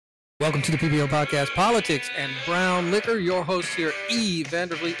Welcome to the PBO Podcast, Politics and Brown Liquor. Your host here, E.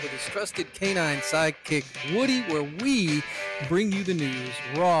 Vandervliet, with his trusted canine sidekick, Woody, where we bring you the news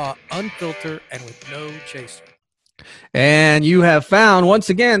raw, unfiltered, and with no chaser. And you have found,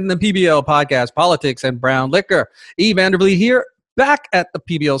 once again, the PBL Podcast, Politics and Brown Liquor. E. Vandervliet here, back at the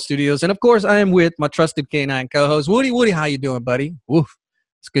PBL studios. And, of course, I am with my trusted canine co-host, Woody. Woody, how you doing, buddy? Woof.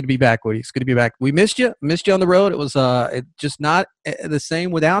 It's good to be back, Woody. It's good to be back. We missed you on the road. It was just not the same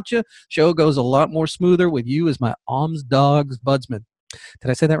without you. Show goes a lot more smoother with you as my alms dogs budsman.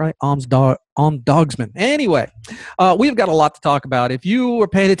 Did I say that right? Alms dogsman. Anyway, we've got a lot to talk about. If you were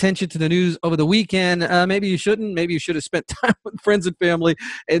paying attention to the news over the weekend, maybe you shouldn't. Maybe you should have spent time with friends and family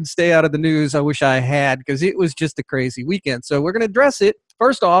and stay out of the news. I wish I had, because it was just a crazy weekend. So we're going to address it.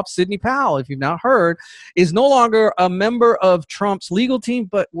 First off, Sidney Powell, if you've not heard, is no longer a member of Trump's legal team.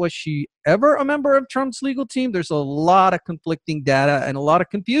 But was she ever a member of Trump's legal team? There's a lot of conflicting data and a lot of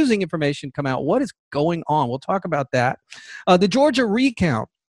confusing information come out. What is going on? We'll talk about that. The Georgia recount.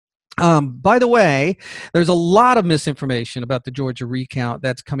 By the way, there's a lot of misinformation about the Georgia recount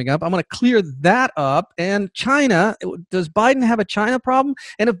that's coming up. I'm going to clear that up. And China, does Biden have a China problem?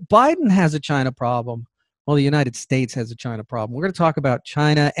 And if Biden has a China problem, well, the United States has a China problem. We're going to talk about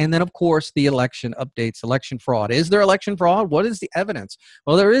China. And then, of course, the election updates, election fraud. Is there election fraud? What is the evidence?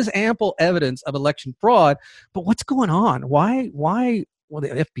 Well, there is ample evidence of election fraud. But what's going on? Why? Well, the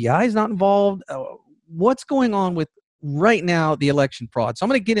FBI is not involved. What's going on with right now the election fraud? So I'm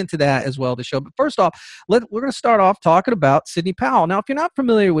going to get into that as well to show. But first off, we're going to start off talking about Sidney Powell. Now, if you're not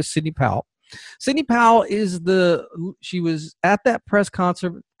familiar with Sidney Powell she was at that press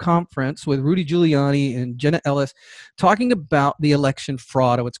conference with Rudy Giuliani and Jenna Ellis talking about the election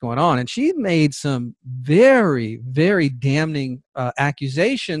fraud and what's going on. And she made some very, very damning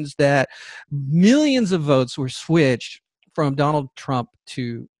accusations that millions of votes were switched from Donald Trump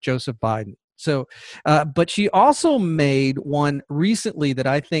to Joseph Biden. So, but she also made one recently that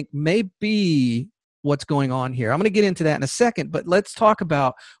I think may be what's going on here. I'm going to get into that in a second, but let's talk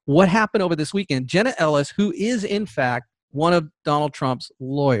about what happened over this weekend. Jenna Ellis, who is in fact one of Donald Trump's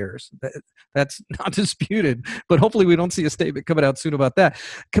lawyers, that's not disputed, but hopefully we don't see a statement coming out soon about that,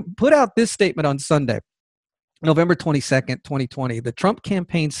 put out this statement on Sunday, November 22nd, 2020, the Trump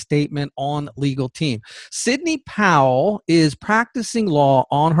campaign statement on legal team. Sidney Powell is practicing law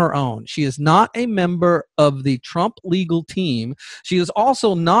on her own. She is not a member of the Trump legal team. She is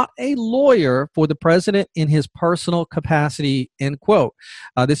also not a lawyer for the president in his personal capacity, end quote.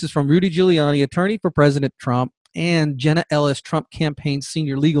 This is from Rudy Giuliani, attorney for President Trump, and Jenna Ellis, Trump campaign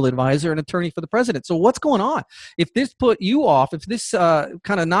senior legal advisor and attorney for the president. So what's going on? If this put you off, if this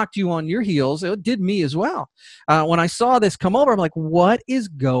kind of knocked you on your heels, it did me as well. When I saw this come over, I'm like, what is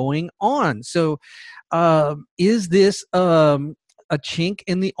going on? So is this a chink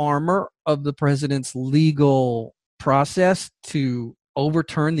in the armor of the president's legal process to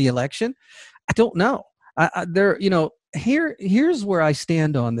overturn the election? I don't know. Here's where I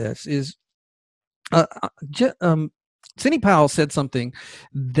stand on this is, Sidney Powell said something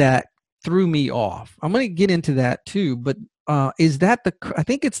that threw me off. I'm going to get into that too, but is that I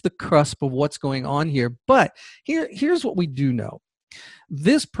think it's the cusp of what's going on here. But here's what we do know.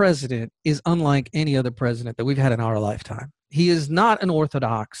 This president is unlike any other president that we've had in our lifetime. He is not an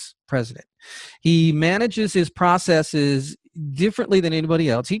orthodox president. He manages his processes differently than anybody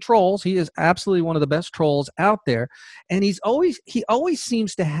else. He trolls. He is absolutely one of the best trolls out there. And he always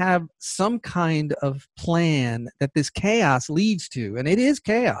seems to have some kind of plan that this chaos leads to. And it is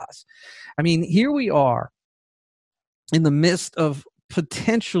chaos. I mean, here we are in the midst of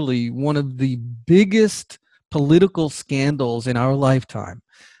potentially one of the biggest political scandals in our lifetime,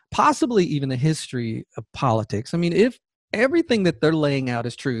 possibly even the history of politics. I mean, if everything that they're laying out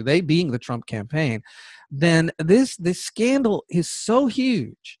is true, they being the Trump campaign, then this scandal is so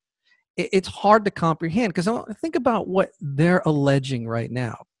huge, it's hard to comprehend. Because think about what they're alleging right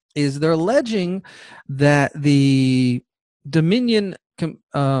now. Is they're alleging that the Dominion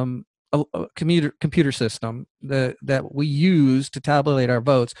computer system that we use to tabulate our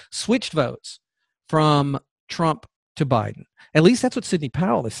votes switched votes from Trump to Biden. At least that's what Sidney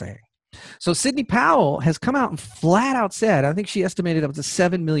Powell is saying. So Sidney Powell has come out and flat out said, I think she estimated up to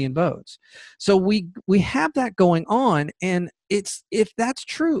 7 million votes. So we have that going on, and if that's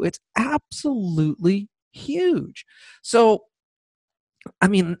true, it's absolutely huge. So I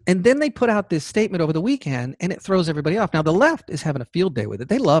mean, and then they put out this statement over the weekend, and it throws everybody off. Now, the left is having a field day with it.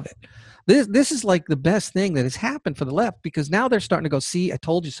 They love it. This is like the best thing that has happened for the left, because now they're starting to go, see, I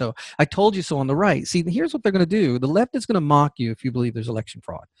told you so. I told you so on the right. See, here's what they're going to do. The left is going to mock you if you believe there's election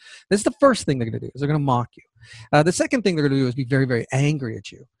fraud. This is the first thing they're going to do, is they're going to mock you. The second thing they're going to do is be very, very angry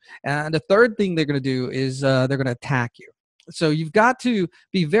at you. And the third thing they're going to do is they're going to attack you. So you've got to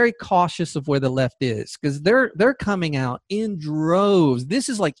be very cautious of where the left is, because they're coming out in droves. This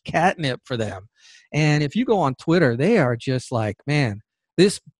is like catnip for them. And if you go on Twitter, they are just like, man,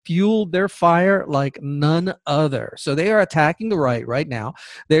 this fueled their fire like none other. So they are attacking the right now.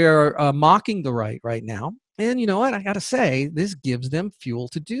 They are mocking the right now. And you know what? I got to say, this gives them fuel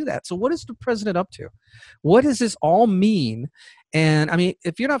to do that. So what is the president up to? What does this all mean? And I mean,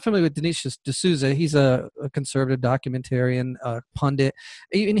 if you're not familiar with Dinesh D'Souza, he's a conservative documentarian, pundit,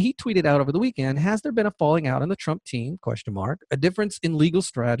 and he tweeted out over the weekend, has there been a falling out on the Trump team, ? A difference in legal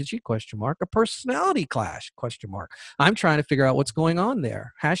strategy, ? A personality clash, ? I'm trying to figure out what's going on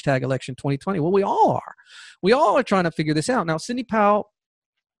there. Hashtag election 2020. Well, we all are. We all are trying to figure this out. Now, Sidney Powell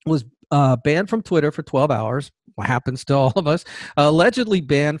was banned from Twitter for 12 hours. What happens to all of us? Allegedly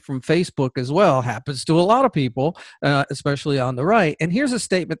banned from Facebook as well. Happens to a lot of people, especially on the right. And here's a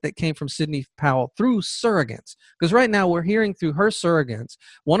statement that came from Sidney Powell through surrogates, because right now we're hearing through her surrogates,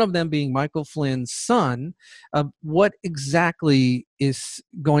 one of them being Michael Flynn's son, what exactly is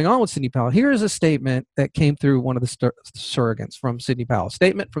going on with Sidney Powell. Here is a statement that came through one of the surrogates from Sidney Powell.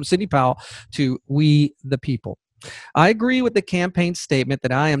 Statement from Sidney Powell to We the People. I agree with the campaign statement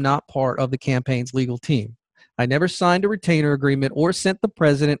that I am not part of the campaign's legal team. I never signed a retainer agreement or sent the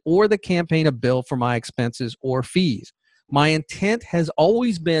president or the campaign a bill for my expenses or fees. My intent has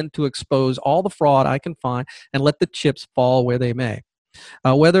always been to expose all the fraud I can find and let the chips fall where they may,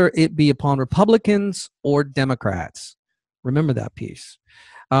 whether it be upon Republicans or Democrats. Remember that piece.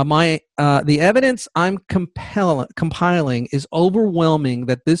 The evidence I'm compiling is overwhelming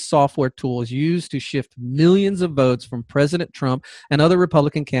that this software tool is used to shift millions of votes from President Trump and other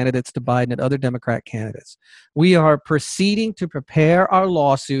Republican candidates to Biden and other Democrat candidates. We are proceeding to prepare our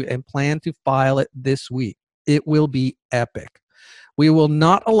lawsuit and plan to file it this week. It will be epic. We will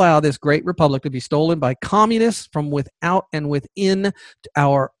not allow this great republic to be stolen by communists from without and within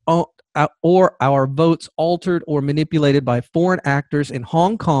our own, or our votes altered or manipulated by foreign actors in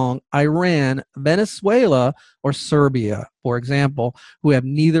Hong Kong, Iran, Venezuela, or Serbia, for example, who have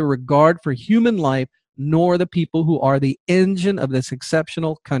neither regard for human life nor the people who are the engine of this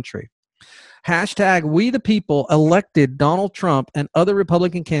exceptional country. Hashtag We the People elected Donald Trump and other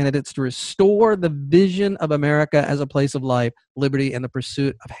Republican candidates to restore the vision of America as a place of life, liberty, and the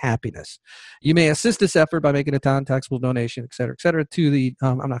pursuit of happiness. You may assist this effort by making a taxable donation, et cetera, to the,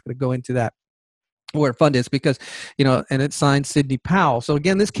 I'm not going to go into that, where fund is, because, and it's signed Sidney Powell. So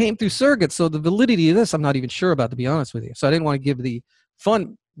again, this came through surrogates. So the validity of this, I'm not even sure about, to be honest with you. So I didn't want to give the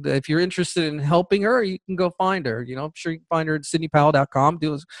fund. If you're interested in helping her, you can go find her. I'm sure you can find her at sydneypowell.com.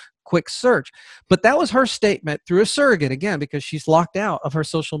 Do a quick search. But that was her statement through a surrogate, again, because she's locked out of her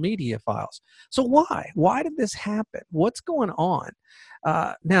social media files. So why? Why did this happen? What's going on?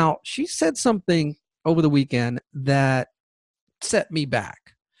 Now, she said something over the weekend that set me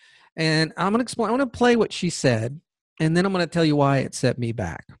back. And I'm going to explain. I'm going to play what she said, and then I'm going to tell you why it set me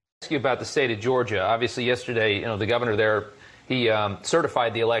back. Ask you about the state of Georgia. Obviously, yesterday, the governor there, he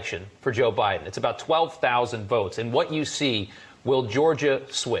certified the election for Joe Biden. It's about 12,000 votes. And what you see, will Georgia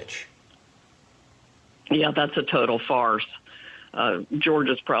switch? Yeah, that's a total farce.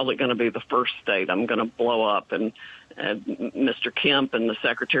 Georgia's probably going to be the first state I'm going to blow up, and Mr. Kemp and the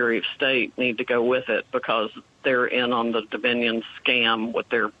Secretary of State need to go with it, because they're in on the Dominion scam with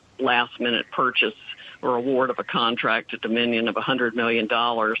their last-minute purchase or award of a contract to Dominion of $100 million.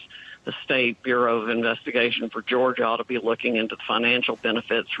 The State Bureau of Investigation for Georgia ought to be looking into the financial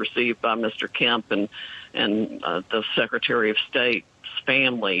benefits received by Mr. Kemp and the Secretary of State's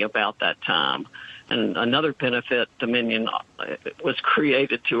family about that time. And another benefit Dominion was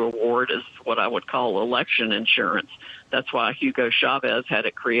created to award is what I would call election insurance. That's why Hugo Chavez had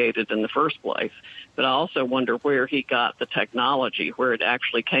it created in the first place. But I also wonder where he got the technology, where it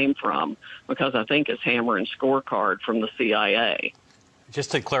actually came from, because I think it's hammer and scorecard from the CIA.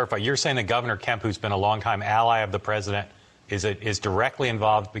 Just to clarify, you're saying that Governor Kemp, who's been a longtime ally of the president, is directly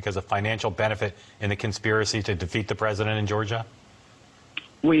involved because of financial benefit in the conspiracy to defeat the president in Georgia?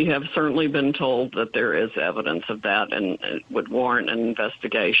 We have certainly been told that there is evidence of that, and it would warrant an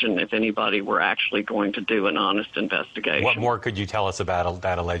investigation if anybody were actually going to do an honest investigation. What more could you tell us about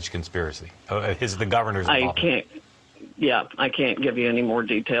that alleged conspiracy? Is the governor's involvement? I can't give you any more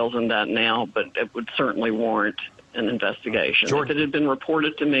details than that now, but it would certainly warrant an investigation. George, if it had been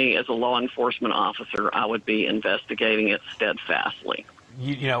reported to me as a law enforcement officer, I would be investigating it steadfastly.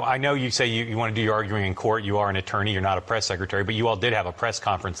 you know, I know you say you want to do your arguing in court. You are an attorney. You're not a press secretary. But you all did have a press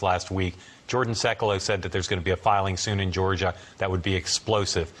conference last week. Jordan Sekelo said that there's going to be a filing soon in Georgia that would be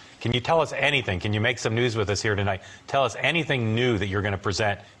explosive. Can you tell us anything? Can you make some news with us here tonight? Tell us anything new that you're going to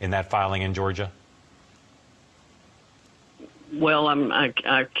present in that filing in Georgia. Well,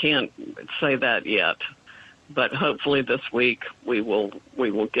 I can't say that yet, but hopefully this week we will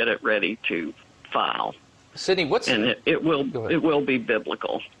get it ready to file. Sidney, and it will be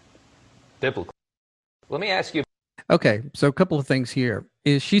biblical. Biblical. Let me ask you. Okay, so a couple of things here.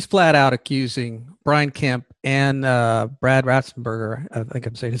 Is she's flat out accusing Brian Kemp and Brad Ratzenberger, I think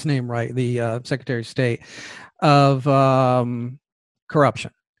I'm saying his name right, the Secretary of State, of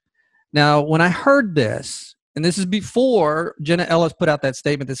corruption. Now, when I heard this, and this is before Jenna Ellis put out that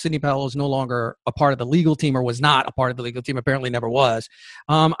statement that Sidney Powell is no longer a part of the legal team, or was not a part of the legal team, apparently never was.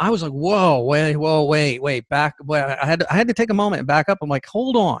 I was like, wait, back. I had to take a moment and back up. I'm like,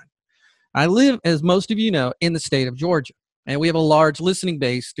 hold on. I live, as most of you know, in the state of Georgia, and we have a large listening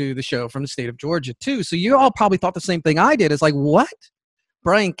base to the show from the state of Georgia too. So you all probably thought the same thing I did. It's like, what?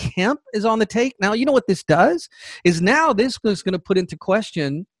 Brian Kemp is on the take? Now, you know what this does? Is now this is going to put into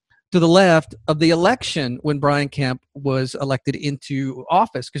question to the left of the election when Brian Kemp was elected into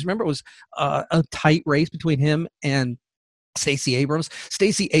office. Because remember, it was a tight race between him and Stacey Abrams.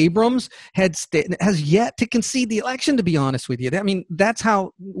 Stacey Abrams has yet to concede the election, to be honest with you. I mean, that's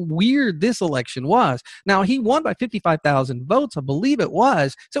how weird this election was. Now, he won by 55,000 votes, I believe it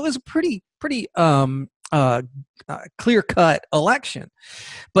was. So it was a pretty clear-cut election.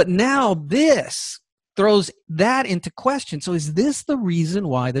 But now this throws that into question. So is this the reason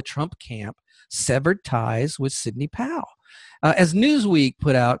why the Trump camp severed ties with Sidney Powell? As Newsweek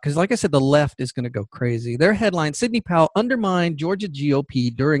put out, because like I said, the left is going to go crazy. Their headline, Sidney Powell undermined Georgia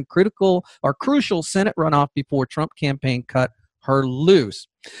GOP during crucial Senate runoff before Trump campaign cut her loose.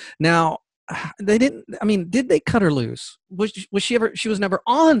 Now, they didn't, I mean, did they cut her loose? Was she ever, she was never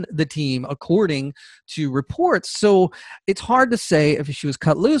on the team according to reports. So it's hard to say if she was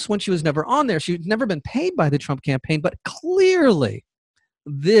cut loose when she was never on there. She'd never been paid by the Trump campaign, but clearly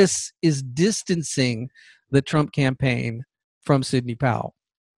this is distancing the Trump campaign from Sidney Powell.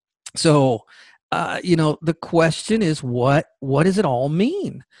 So, the question is, what does it all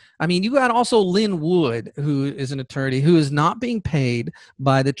mean? I mean, you got also Lynn Wood, who is an attorney who is not being paid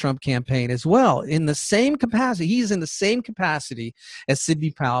by the Trump campaign as well. In the same capacity, he's in the same capacity as Sidney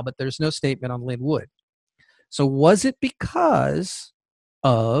Powell, but there's no statement on Lynn Wood. So was it because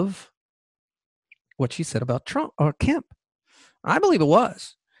of what she said about Trump or Kemp? I believe it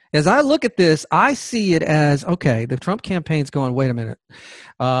was. As I look at this, I see it as, okay, the Trump campaign's going, wait a minute.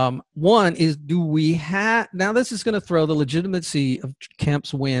 One is, do we have, now this is going to throw the legitimacy of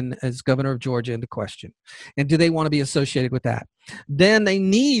Kemp's win as governor of Georgia into question. And do they want to be associated with that? Then they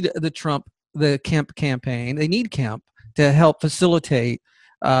need the Kemp campaign. They need Kemp to help facilitate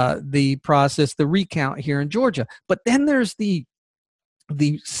the process, the recount here in Georgia. But then there's the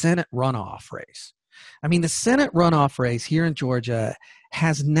Senate runoff race. I mean, the Senate runoff race here in Georgia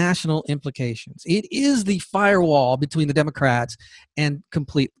has national implications. It is the firewall between the Democrats and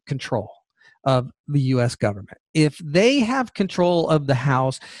complete control of the U.S. government. If they have control of the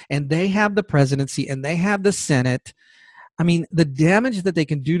House and they have the presidency and they have the Senate, I mean, the damage that they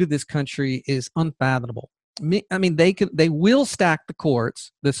can do to this country is unfathomable. I mean, they will stack the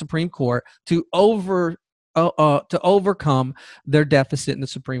courts, the Supreme Court, to overcome their deficit in the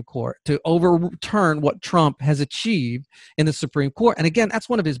Supreme Court, to overturn what Trump has achieved in the Supreme Court. And again, that's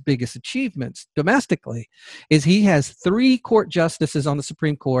one of his biggest achievements domestically, is he has 3 court justices on the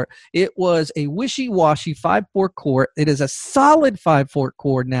Supreme Court. It was a wishy-washy 5-4 court. It is a solid 5-4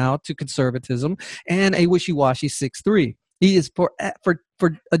 court now to conservatism, and a wishy-washy 6-3. He is for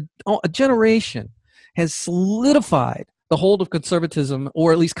a generation has solidified the hold of conservatism,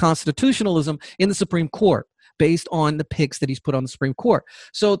 or at least constitutionalism, in the Supreme Court based on the picks that he's put on the Supreme Court.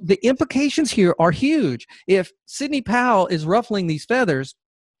 So the implications here are huge. If Sidney Powell is ruffling these feathers,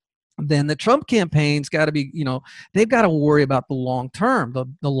 then the Trump campaign's got to be, they've got to worry about the long term,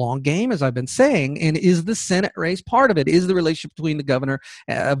 the long game, as I've been saying. And is the Senate race part of it? Is the relationship between the governor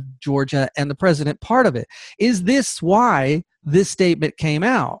of Georgia and the president part of it? Is this why this statement came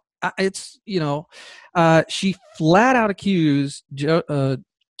out? She flat out accused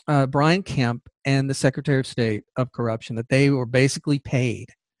Brian Kemp and the Secretary of State of corruption, that they were basically paid.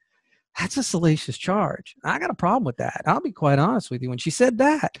 That's a salacious charge. I got a problem with that. I'll be quite honest with you. When she said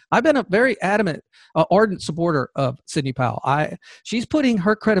that, I've been a very adamant, ardent supporter of Sidney Powell. She's putting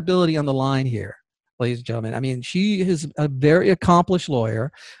her credibility on the line here. ladies and gentlemen. I mean, she is a very accomplished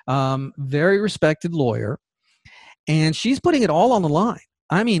lawyer, very respected lawyer, and she's putting it all on the line.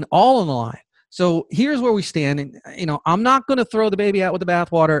 I mean, all on the line. So here's where we stand. And, I'm not going to throw the baby out with the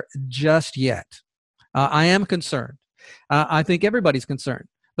bathwater just yet. I am concerned. I think everybody's concerned.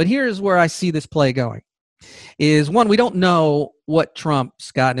 But here's where I see this play going. Is one, we don't know what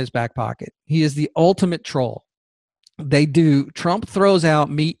Trump's got in his back pocket. He is the ultimate troll. Trump throws out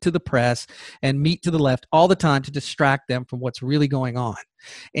meat to the press and meat to the left all the time to distract them from what's really going on.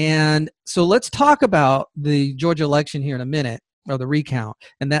 And so let's talk about the Georgia election here in a minute, or the recount.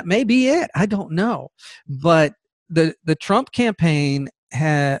 And that may be it. I don't know. But the Trump campaign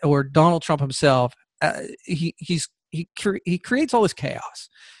or Donald Trump himself, he creates all this chaos.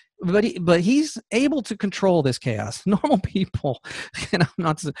 But he's able to control this chaos. Normal people,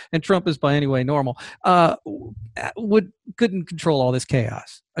 and Trump is by any way normal, couldn't control all this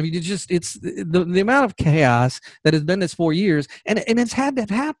chaos. I mean, it's the amount of chaos that has been this 4 years, and it's had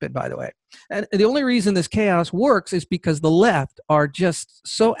to happen, by the way. And the only reason this chaos works is because the left are just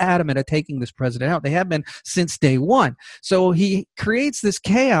so adamant at taking this president out. They have been since day one. So he creates this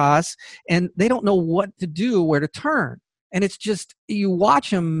chaos, and they don't know what to do, where to turn. And it's just, you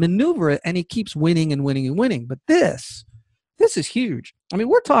watch him maneuver it, and he keeps winning and winning and winning. But this is huge. I mean,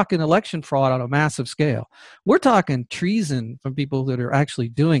 we're talking election fraud on a massive scale. We're talking treason from people that are actually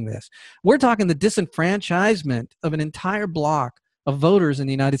doing this. We're talking the disenfranchisement of an entire block of voters in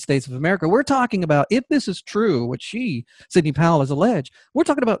the United States of America. We're talking about, if this is true, what Sidney Powell, has alleged, we're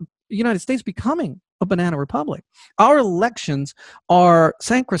talking about the United States becoming a banana republic. Our elections are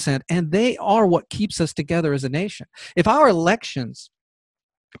sacrosanct, and they are what keeps us together as a nation. If our elections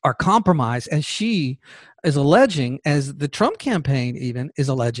are compromised, as she is alleging, as the Trump campaign even is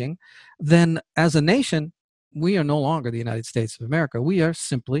alleging, then as a nation, we are no longer the United States of America. We are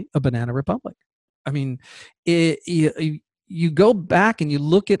simply a banana republic. I mean, you go back and you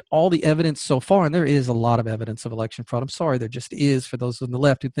look at all the evidence so far, and there is a lot of evidence of election fraud. I'm sorry, there just is, for those on the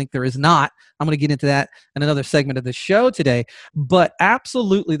left who think there is not. I'm going to get into that in another segment of the show today. But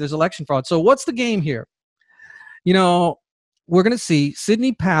absolutely, there's election fraud. So what's the game here? We're going to see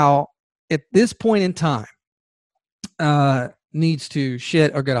Sidney Powell at this point in time needs to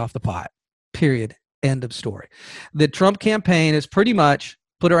shit or get off the pot, period. End of story. The Trump campaign has pretty much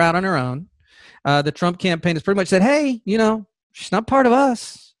put her out on her own. The Trump campaign has pretty much said, hey, she's not part of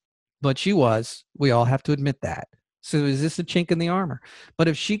us, but she was. We all have to admit that. So is this a chink in the armor? But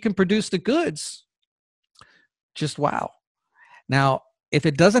if she can produce the goods, just wow. Now, if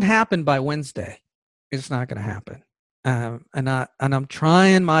it doesn't happen by Wednesday, it's not going to happen. And I'm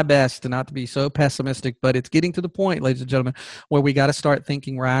trying my best to not to be so pessimistic, but it's getting to the point, ladies and gentlemen, where we got to start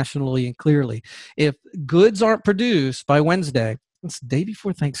thinking rationally and clearly. If goods aren't produced by Wednesday, it's the day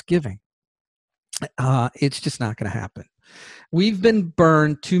before Thanksgiving. It's just not going to happen. We've been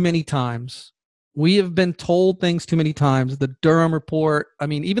burned too many times. We have been told things too many times. The Durham report, I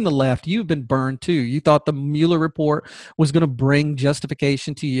mean, even the left, you've been burned too. You thought the Mueller report was going to bring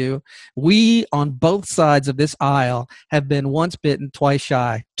justification to you. We, on both sides of this aisle, have been once bitten, twice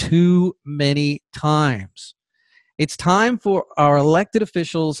shy, too many times. It's time for our elected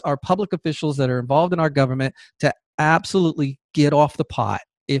officials, our public officials that are involved in our government, to absolutely get off the pot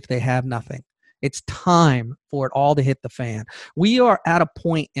if they have nothing. It's time for it all to hit the fan. We are at a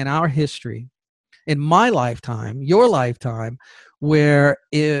point in our history, in my lifetime, your lifetime, where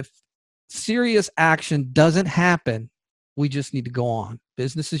if serious action doesn't happen, we just need to go on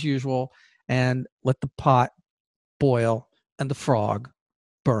business as usual and let the pot boil and the frog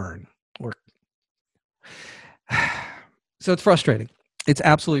burn. So it's frustrating. It's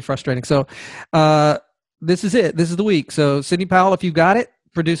absolutely frustrating. So this is it. This is the week. So Sidney Powell, if you got it,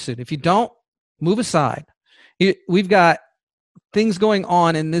 produce it. If you don't, move aside. We've got things going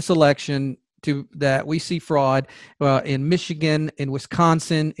on in this election that we see fraud in Michigan, in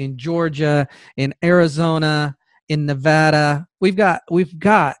Wisconsin, in Georgia, in Arizona, in Nevada. We've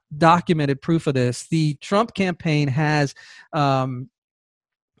got documented proof of this. The Trump campaign has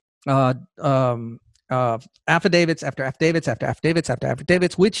affidavits after affidavits after affidavits after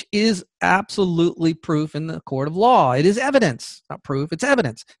affidavits, which is absolutely proof in the court of law. It is evidence, not proof. It's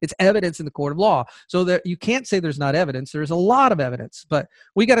evidence. It's evidence in the court of law. So that you can't say there's not evidence. There's a lot of evidence, but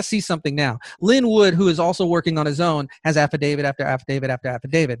we got to see something now. Lynn Wood, who is also working on his own, has affidavit after affidavit after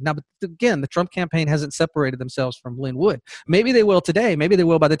affidavit. Now, but again, the Trump campaign hasn't separated themselves from Lynn Wood. Maybe they will today. Maybe they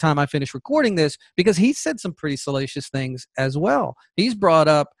will by the time I finish recording this, because he said some pretty salacious things as well. He's brought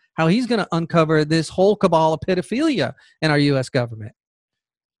up how he's going to uncover this whole cabal of pedophilia in our U.S. government.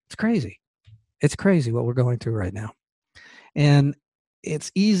 It's crazy. It's crazy what we're going through right now. And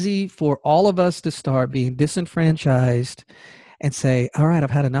it's easy for all of us to start being disenfranchised and say, all right,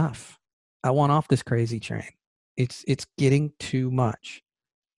 I've had enough. I want off this crazy train. It's getting too much.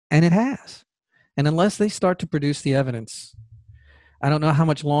 And it has. And unless they start to produce the evidence, I don't know how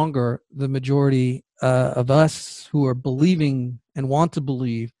much longer the majority of us who are believing and want to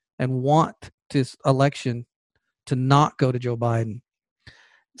believe and want this election to not go to Joe Biden.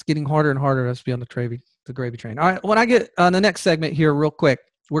 It's getting harder and harder for us to be on the gravy train. All right, when I get on the next segment here real quick,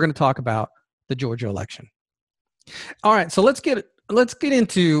 we're going to talk about the Georgia election. All right, so let's get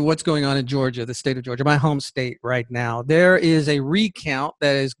into what's going on in Georgia, the state of Georgia, my home state right now. There is a recount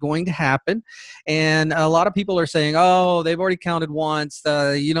that is going to happen, and a lot of people are saying, oh, they've already counted once.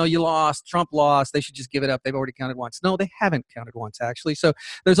 You lost. Trump lost. They should just give it up. They've already counted once. No, they haven't counted once, actually. So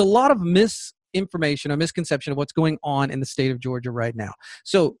there's a lot of misinformation or misconception of what's going on in the state of Georgia right now.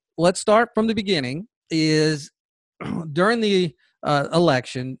 So let's start from the beginning. Is during the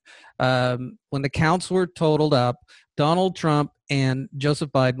election, when the counts were totaled up, Donald Trump and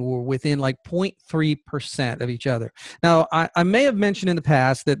Joseph Biden were within like 0.3% of each other. Now, I may have mentioned in the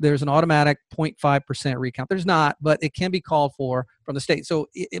past that there's an automatic 0.5% recount. There's not, but it can be called for from the state. So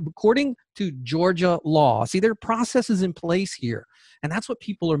according to Georgia law, see, there are processes in place here. And that's what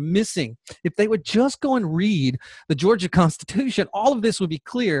people are missing. If they would just go and read the Georgia Constitution, all of this would be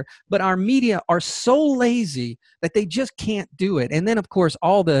clear. But our media are so lazy that they just can't do it. And then, of course,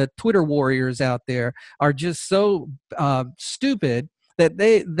 all the Twitter warriors out there are just so stupid that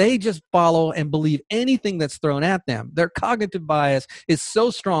they just follow and believe anything that's thrown at them. Their cognitive bias is so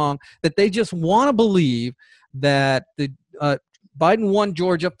strong that they just want to believe that the Biden won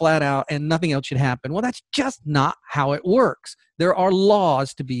Georgia flat out and nothing else should happen. Well, that's just not how it works. There are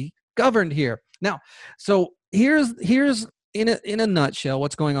laws to be governed here. Now, so here's in a nutshell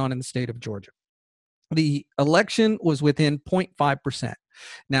what's going on in the state of Georgia. The election was within 0.5%.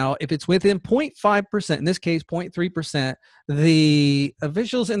 Now, if it's within 0.5%, in this case 0.3%, the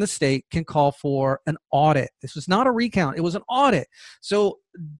officials in the state can call for an audit. This was not a recount. It was an audit. So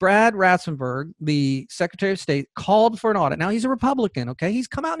Brad Ratzenberg, the Secretary of State, called for an audit. Now, he's a Republican, okay? He's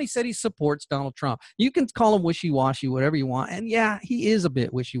come out and he said he supports Donald Trump. You can call him wishy-washy, whatever you want. And yeah, he is a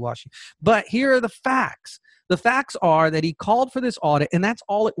bit wishy-washy. But here are the facts. The facts are that he called for this audit, and that's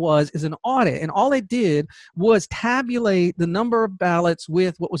all it was, is an audit. And all they did was tabulate the number of ballots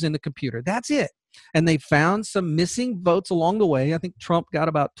with what was in the computer. That's it. And they found some missing votes along the way. I think Trump got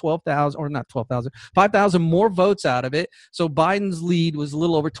about 12,000, or not 12,000, 5,000 more votes out of it. So Biden's lead was a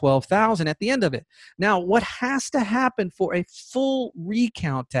little over 12,000 at the end of it. Now, what has to happen for a full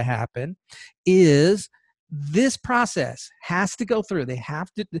recount to happen is this process has to go through. They have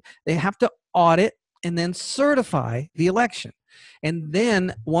to audit and then certify the election. And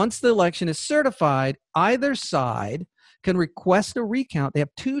then once the election is certified, either side can request a recount. They have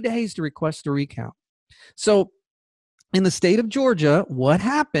 2 days to request a recount. So in the state of Georgia, what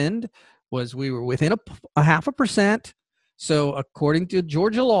happened was we were within a 0.5%. So according to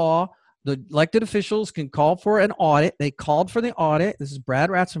Georgia law, the elected officials can call for an audit. They called for the audit. This is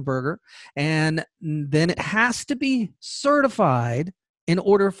Brad Ratzenberger. And then it has to be certified in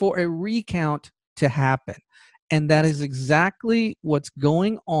order for a recount to happen. And that is exactly what's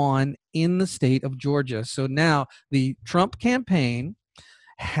going on in the state of Georgia. So now the Trump campaign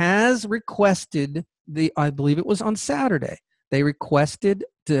has requested I believe it was on Saturday, they requested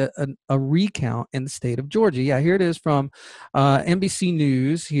a recount in the state of Georgia. Yeah, here it is from NBC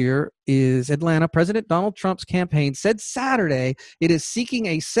News. Here is Atlanta. President Donald Trump's campaign said Saturday it is seeking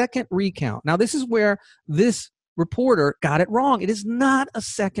a second recount. Now, this is where this reporter got it wrong. It is not a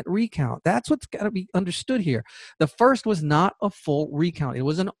second recount. That's what's got to be understood here. The first was not a full recount. It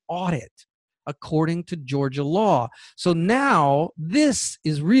was an audit according to Georgia law. So now this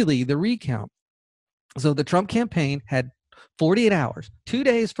is really the recount. So the Trump campaign had 48 hours, 2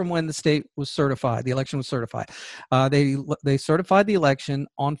 days from when the state was certified, the election was certified. They certified the election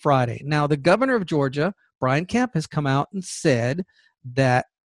on Friday. Now, the governor of Georgia, Brian Kemp, has come out and said that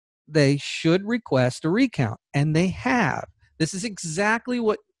they should request a recount, and they have. This is exactly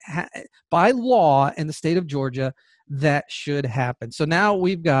what, by law in the state of Georgia, that should happen. So now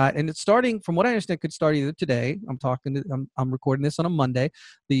we've got, and it's starting, from what I understand, it could start either today. I'm recording this on a Monday,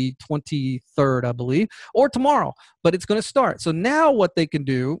 the 23rd, I believe, or tomorrow, but it's going to start. So now what they can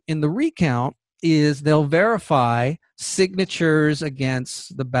do in the recount is they'll verify signatures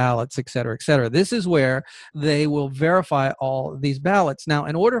against the ballots, et cetera, et cetera. This is where they will verify all of these ballots. Now,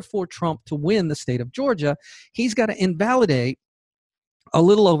 in order for Trump to win the state of Georgia, he's got to invalidate a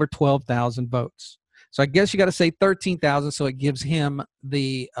little over 12,000 votes. So I guess you got to say 13,000, so it gives him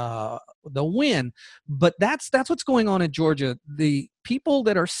the they'll win. But that's what's going on in Georgia. The people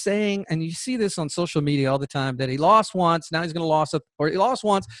that are saying, and you see this on social media all the time, that he lost once, now he's going to lose, or he lost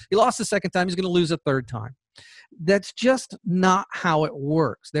once, he lost the second time, he's going to lose a third time. That's just not how it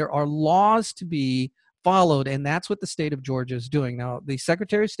works. There are laws to be followed, and that's what the state of Georgia is doing. Now, the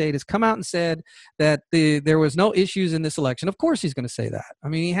Secretary of State has come out and said that there was no issues in this election. Of course he's going to say that. I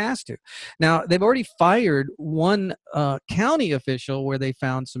mean, he has to. Now, they've already fired one county official where they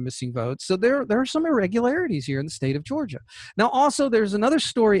found some missing votes. So there are some irregularities here in the state of Georgia. Now, also, there's another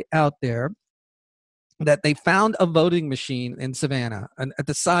story out there that they found a voting machine in Savannah at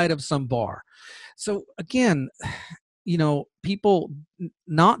the side of some bar. So again, people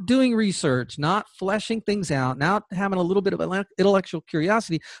not doing research, not fleshing things out, not having a little bit of intellectual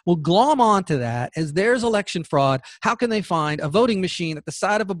curiosity will glom onto that as there's election fraud. How can they find a voting machine at the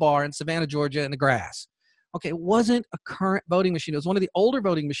side of a bar in Savannah, Georgia in the grass? Okay, it wasn't a current voting machine. It was one of the older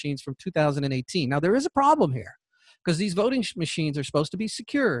voting machines from 2018. Now, there is a problem here, because these voting machines are supposed to be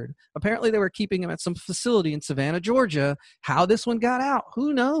secured. Apparently, they were keeping them at some facility in Savannah, Georgia. How this one got out,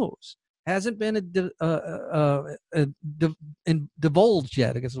 who knows? Hasn't been divulged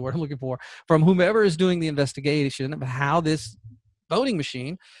yet, I guess is the word I'm looking for, from whomever is doing the investigation of how this voting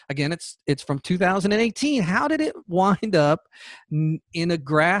machine, again, it's from 2018. How did it wind up in a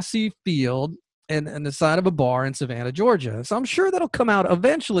grassy field and the side of a bar in Savannah, Georgia? So I'm sure that'll come out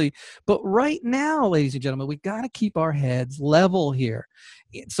eventually. But right now, ladies and gentlemen, we've got to keep our heads level here.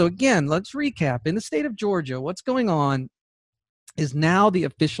 So again, let's recap. In the state of Georgia, what's going on is now the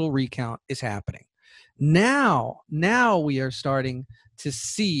official recount is happening. Now we are starting to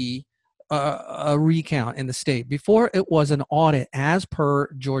see a recount in the state. Before, it was an audit as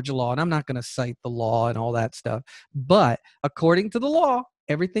per Georgia law. And I'm not going to cite the law and all that stuff. But according to the law,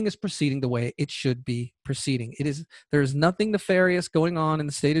 everything is proceeding the way it should be proceeding. There's nothing nefarious going on in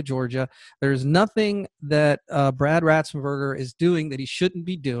the state of Georgia. There's nothing that Brad Ratzenberger is doing that he shouldn't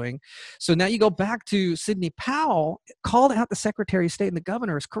be doing. So now you go back to Sidney Powell, called out the Secretary of State and the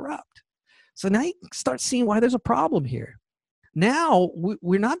governor is corrupt. So now you start seeing why there's a problem here. Now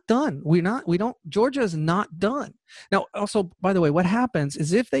we're not done. Georgia is not done. Now, also, by the way, what happens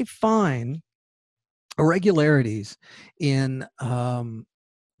is if they find irregularities in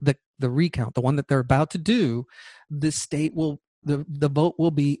the recount, the one that they're about to do, the vote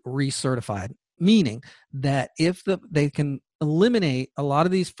will be recertified, meaning that if they can eliminate a lot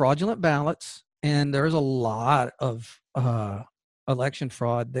of these fraudulent ballots, and there's a lot of election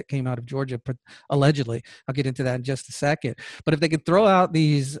fraud that came out of Georgia, allegedly. I'll get into that in just a second. But if they can throw out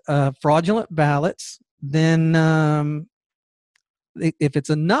these fraudulent ballots, then if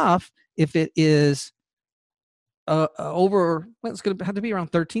it's enough, if it is it's going to have to be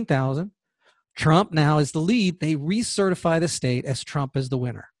around 13,000. Trump now is the lead. They recertify the state as Trump is the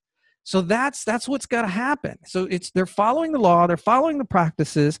winner. So that's what's got to happen. So they're following the law. They're following the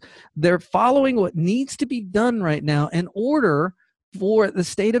practices. They're following what needs to be done right now in order for the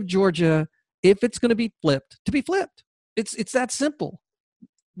state of Georgia, if it's going to be flipped, to be flipped. It's that simple.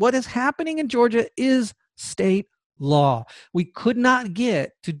 What is happening in Georgia is state law. We could not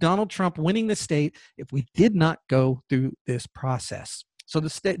get to Donald Trump winning the state if we did not go through this process. So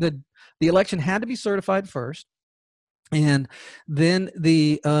the election had to be certified first, and then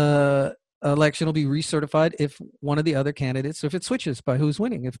the election will be recertified if one of the other candidates, if it switches by who's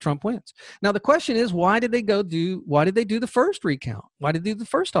winning, if Trump wins. Now the question is, why did they do the first recount? Why did they do the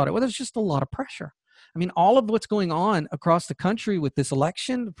first audit? Well, there's just a lot of pressure. I mean, all of what's going on across the country with this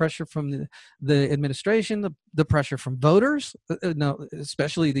election, the pressure from the administration, the pressure from voters,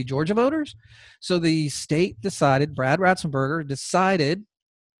 especially the Georgia voters. So the state decided, Brad Ratzenberger decided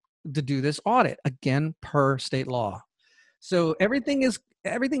to do this audit, again, per state law. So everything is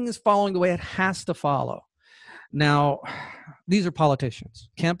following the way it has to follow. Now, these are politicians.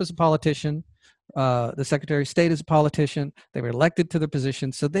 Kemp is a politician. The Secretary of State is a politician. They were elected to the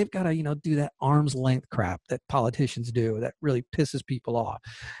position, so they've got to, do that arm's length crap that politicians do that really pisses people off.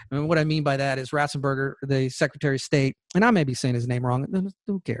 And what I mean by that is Ratzenberger, the Secretary of State, and I may be saying his name wrong.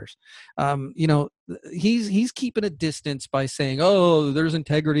 Who cares? He's keeping a distance by saying, "Oh, there's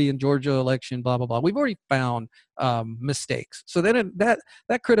integrity in Georgia election." Blah blah blah. We've already found mistakes, so then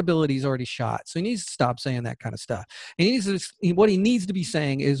that credibility is already shot. So he needs to stop saying that kind of stuff. And what he needs to be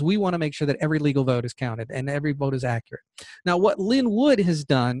saying is, we want to make sure that every legal vote is counted and every vote is accurate. Now, what Lynn Wood has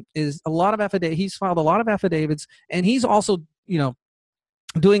done is he's filed a lot of affidavits, and he's also,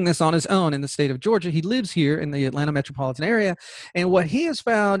 doing this on his own in the state of Georgia. He lives here in the Atlanta metropolitan area. And what he has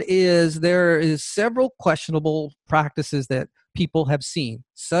found is there is several questionable practices that people have seen,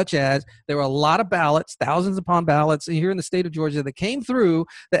 such as there were a lot of ballots, thousands upon ballots here in the state of Georgia that came through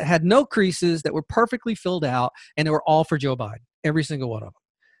that had no creases, that were perfectly filled out, and they were all for Joe Biden, every single one of them.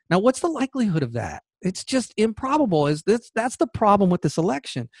 Now, what's the likelihood of that? It's just improbable. That's the problem with this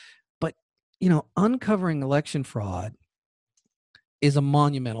election. But, uncovering election fraud is a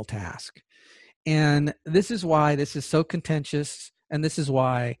monumental task. And this is why this is so contentious, and this is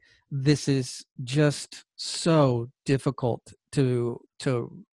why this is just so difficult to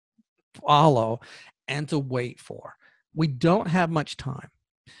follow and to wait for. We don't have much time.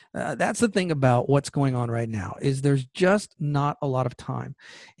 That's the thing about what's going on right now, is there's just not a lot of time.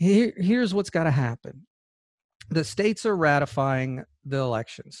 Here's what's got to happen. The states are ratifying the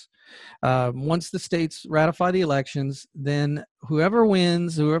elections. Once the states ratify the elections, then whoever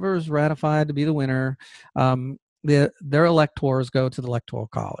wins, whoever is ratified to be the winner, their electors go to the Electoral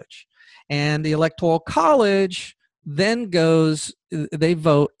College. And the Electoral College then they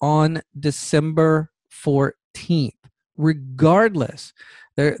vote on December 14th. Regardless,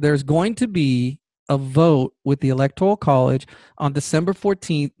 there's going to be a vote with the Electoral College on December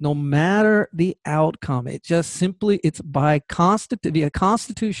 14th, no matter the outcome. It just simply, it's by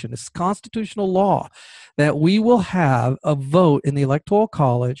Constitution, it's constitutional law that we will have a vote in the Electoral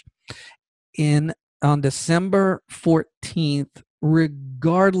College on December 14th,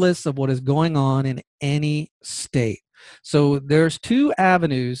 regardless of what is going on in any state. So there's two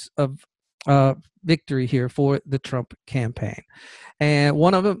avenues of victory here for the Trump campaign. And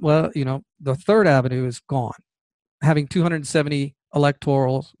one of them, the third avenue is gone, having 270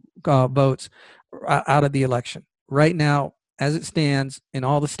 electoral votes out of the election. Right now, as it stands in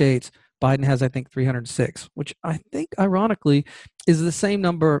all the states, Biden has, I think, 306, which I think, ironically, is the same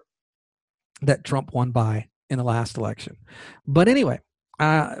number that Trump won by in the last election. But anyway,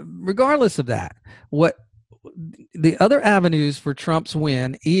 regardless of that, what the other avenues for Trump's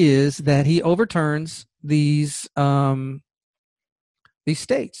win is that he overturns these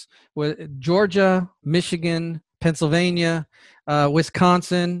states, Georgia, Michigan, Pennsylvania,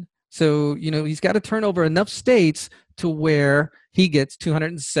 Wisconsin. So, he's got to turn over enough states to where he gets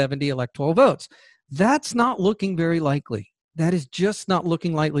 270 electoral votes. That's not looking very likely. That is just not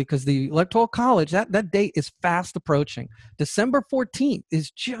looking likely, because the Electoral College, that date is fast approaching. December 14th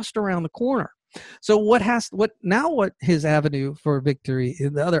is just around the corner. So what his avenue for victory,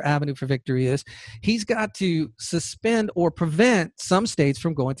 the other avenue for victory, is he's got to suspend or prevent some states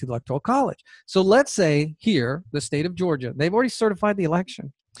from going to the Electoral College. So let's say here, the state of Georgia, they've already certified the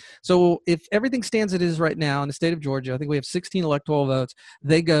election. So if everything stands as it is right now in the state of Georgia, I think we have 16 electoral votes.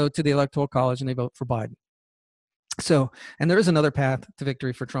 They go to the Electoral College and they vote for Biden. So, and there is another path to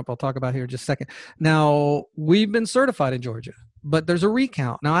victory for Trump I'll talk about here in just a second. Now, we've been certified in Georgia, but there's a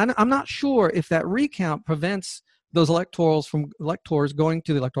recount. Now, I'm not sure if that recount prevents those electors going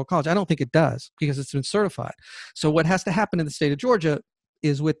to the Electoral College. I don't think it does, because it's been certified. So what has to happen in the state of Georgia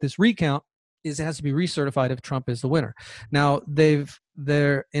is, with this recount, is it has to be recertified if Trump is the winner. Now,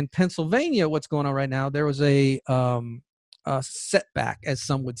 they're in Pennsylvania, what's going on right now, there was a setback, as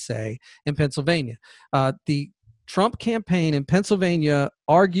some would say, in Pennsylvania. The Trump campaign in Pennsylvania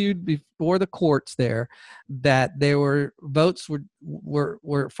argued before the courts there that there were votes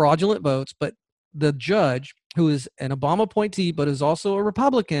were fraudulent votes, but the judge, who is an Obama appointee but is also a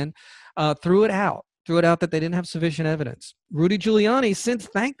Republican, threw it out that they didn't have sufficient evidence. Rudy Giuliani since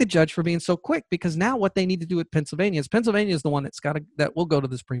thanked the judge for being so quick, because now what they need to do with Pennsylvania is the one that will go to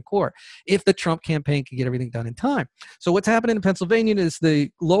the Supreme Court if the Trump campaign can get everything done in time. So what's happening in Pennsylvania is the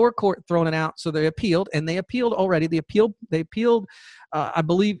lower court thrown it out. So they appealed, and they appealed already. They appealed. I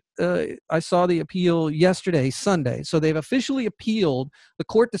believe I saw the appeal yesterday, Sunday. So they've officially appealed the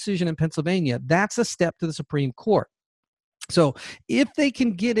court decision in Pennsylvania. That's a step to the Supreme Court. So if they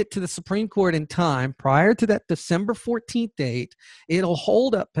can get it to the Supreme Court in time prior to that December 14th date, it'll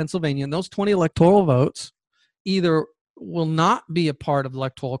hold up Pennsylvania, and those 20 electoral votes either will not be a part of the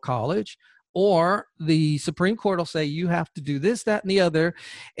Electoral College, or the Supreme Court will say you have to do this, that, and the other,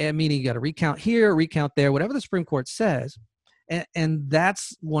 and meaning you got to recount here, recount there, whatever the Supreme Court says. And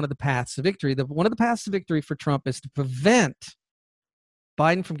that's one of the paths to victory. One of the paths to victory for Trump is to prevent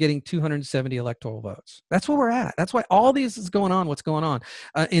Biden from getting 270 electoral votes. That's where we're at. That's why all this is going on, what's going on.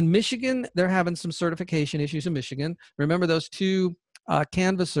 In Michigan, they're having some certification issues in Michigan. Remember, those two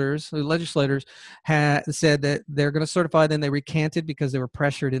canvassers, the legislators, had said that they're going to certify, then they recanted because they were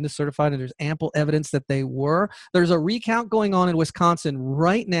pressured into certified, and there's ample evidence that they were. There's a recount going on in Wisconsin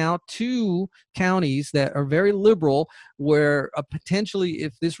right now, 2 counties that are very liberal, where potentially,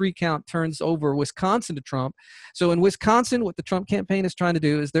 if this recount turns over Wisconsin to Trump. So in Wisconsin, what the Trump campaign is trying to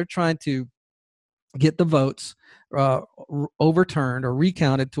do is they're trying to get the votes overturned or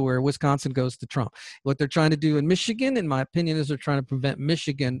recounted to where Wisconsin goes to Trump. What they're trying to do in Michigan, in my opinion, is they're trying to prevent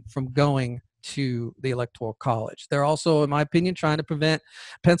Michigan from going to the Electoral College. They're also, in my opinion, trying to prevent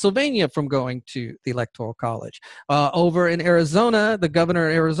Pennsylvania from going to the Electoral College. Over in Arizona, the governor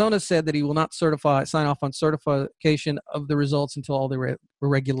of Arizona said that he will not sign off on certification of the results until all the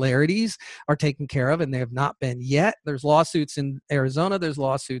irregularities are taken care of, and they have not been yet. There's lawsuits in Arizona. There's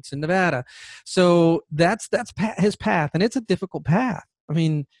lawsuits in Nevada. So that's his path, and it's a difficult path. I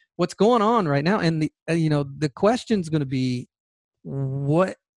mean, what's going on right now, and the question's going to be,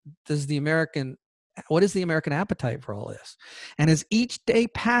 what is the American appetite for all this? And as each day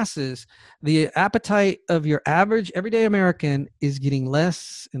passes, the appetite of your average everyday American is getting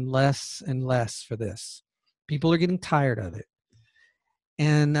less and less and less for this. People are getting tired of it,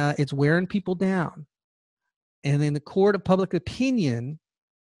 and it's wearing people down. And in the court of public opinion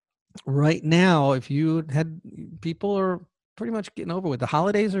right now, if you had, people are pretty much getting over with. The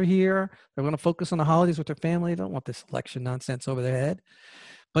holidays are here. They're going to focus on the holidays with their family. They don't want this election nonsense over their head,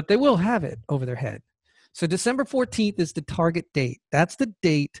 but they will have it over their head. So December 14th is the target date. That's the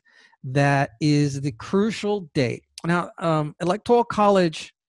date that is the crucial date. Now, Electoral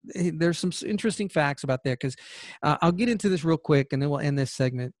College, there's some interesting facts about that, because I'll get into this real quick, and then we'll end this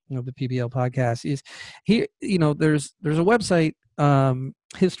segment of the PBL podcast. Is here, there's a website,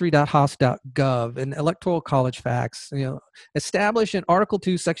 history.house.gov, and Electoral College facts. Established in Article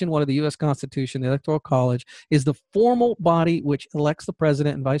 2, Section 1 of the U.S. Constitution, the Electoral College is the formal body which elects the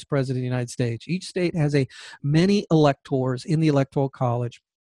president and vice president of the United States. Each state has many electors in the Electoral College,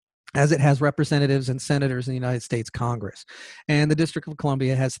 as it has representatives and senators in the United States Congress. And the District of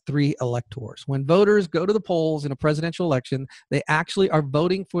Columbia has 3 electors. When voters go to the polls in a presidential election, they actually are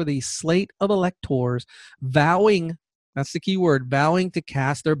voting for the slate of electors, vowing, that's the key word, vowing to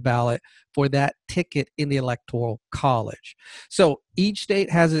cast their ballot for that ticket in the Electoral College. So each state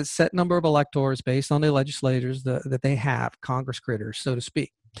has its set number of electors based on the legislators that they have, Congress critters, so to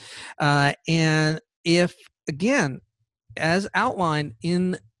speak. And if, again, as outlined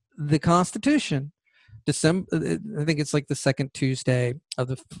in the Constitution, December, I think it's like the second Tuesday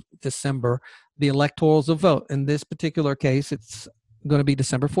of December, the electorals will vote. In this particular case, it's going to be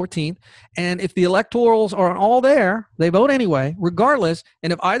December 14th. And if the electorals are all there, they vote anyway, regardless.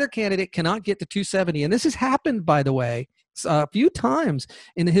 And if either candidate cannot get to 270, and this has happened, by the way, a few times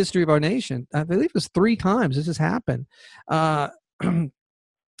in the history of our nation, I believe it was 3 times this has happened,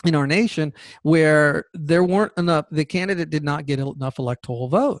 in our nation, where there weren't enough, the candidate did not get enough electoral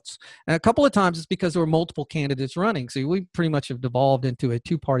votes. And a couple of times it's because there were multiple candidates running. So we pretty much have devolved into a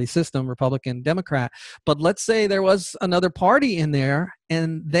 2-party system, Republican, Democrat. But let's say there was another party in there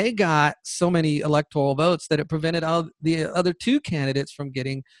and they got so many electoral votes that it prevented the other 2 candidates from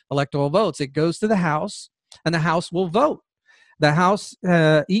getting electoral votes. It goes to the House, and the House will vote. The House,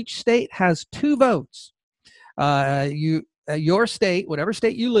 each state has 2 votes. Your state, whatever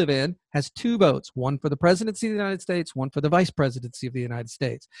state you live in, has 2 votes, one for the presidency of the United States, one for the vice presidency of the United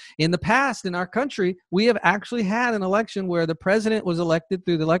States. In the past, in our country, we have actually had an election where the president was elected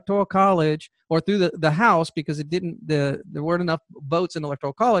through the Electoral College or through the House, because there weren't enough votes in the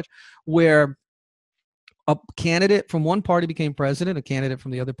Electoral College, where a candidate from one party became president, a candidate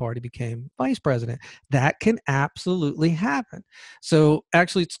from the other party became vice president. That can absolutely happen. So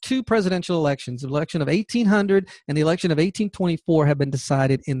actually, it's 2 presidential elections. The election of 1800 and the election of 1824 have been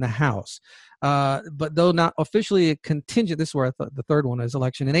decided in the House. But though not officially a contingent, this is where I thought the third one is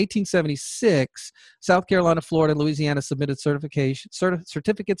election. In 1876, South Carolina, Florida, and Louisiana submitted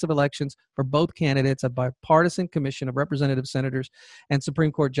certificates of elections for both candidates. A bipartisan commission of representative senators and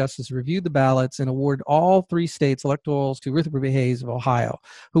Supreme Court justices reviewed the ballots and awarded all 3 states electorals to Rutherford B. Hayes of Ohio,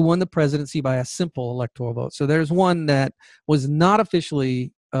 who won the presidency by a simple electoral vote. So there's one that was not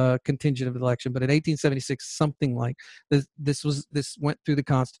officially contingent of the election, but in 1876, something like this went through the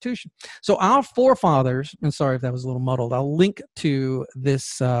Constitution. So our forefathers, and sorry if that was a little muddled, I'll link to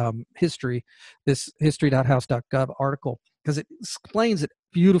this history.house.gov article, because it explains it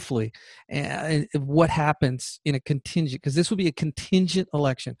beautifully, and what happens in a contingent, because this will be a contingent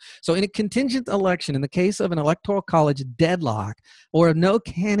election. So in a contingent election, in the case of an electoral college deadlock, or if no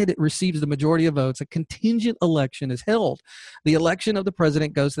candidate receives the majority of votes, a contingent election is held. The election of the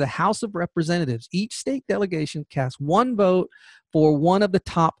president goes to the House of Representatives. Each state delegation casts 1 vote for one of the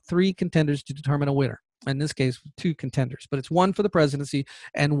top 3 contenders to determine a winner. In this case, 2 contenders, but it's 1 for the presidency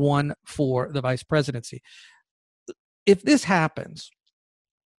and 1 for the vice presidency. If this happens,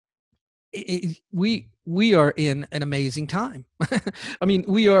 we are in an amazing time. I mean,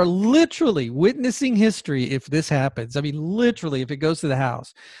 we are literally witnessing history if this happens. I mean, literally, if it goes to the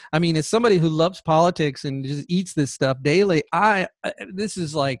House. I mean, as somebody who loves politics and just eats this stuff daily, this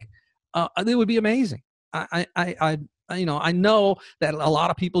is like, it would be amazing. I know that a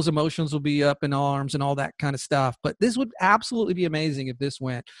lot of people's emotions will be up in arms and all that kind of stuff, but this would absolutely be amazing if this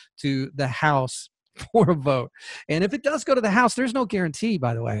went to the House for a vote. And if it does go to the House, there's no guarantee,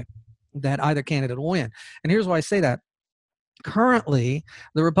 by the way, that either candidate will win. And here's why I say that. Currently,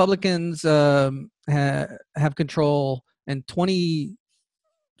 the Republicans have control in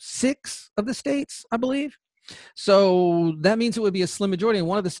 26 of the states, I believe. So that means it would be a slim majority, and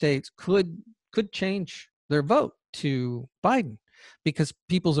one of the states could change their vote to Biden because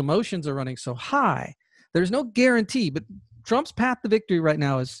people's emotions are running so high. There's no guarantee, but Trump's path to victory right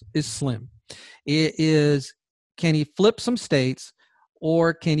now is slim. It is, can he flip some states,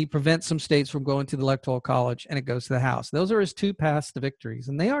 or can he prevent some states from going to the Electoral College and it goes to the House? Those are his two paths to victories,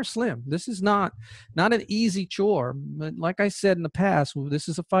 and they are slim. This is not an easy chore. But like I said in the past, this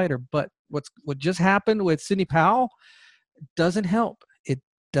is a fighter. But what just happened with Sidney Powell doesn't help. It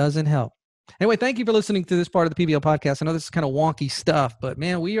doesn't help. Anyway, thank you for listening to this part of the PBL podcast. I know this is kind of wonky stuff, but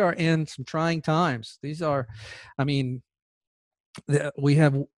man, we are in some trying times. These are, I mean, we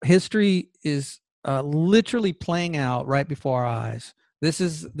have history is literally playing out right before our eyes. This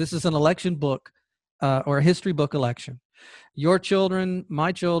is an election book or a history book election. Your children,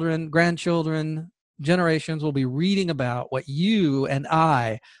 my children, grandchildren, generations will be reading about what you and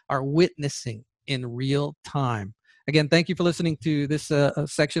I are witnessing in real time. Again, thank you for listening to this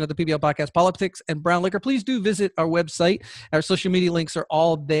section of the PBL podcast, Politics and Brown Liquor. Please do visit our website. Our social media links are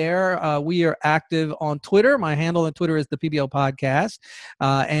all there. We are active on Twitter. My handle on Twitter is the PBL podcast.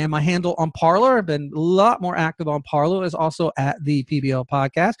 And my handle on Parler, I've been a lot more active on Parler, is also at the PBL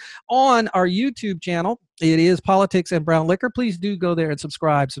podcast. On our YouTube channel, it is Politics and Brown Liquor. Please do go there and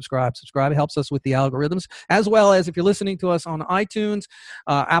subscribe. It helps us with the algorithms, as well as if you're listening to us on iTunes,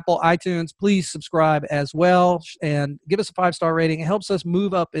 Apple iTunes, please subscribe as well and give us a 5-star rating. It helps us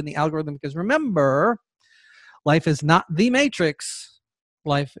move up in the algorithm because remember, life is not the Matrix.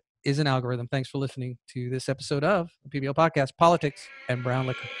 Life is an algorithm. Thanks for listening to this episode of the PBL Podcast, Politics and Brown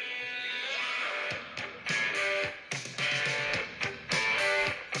Liquor.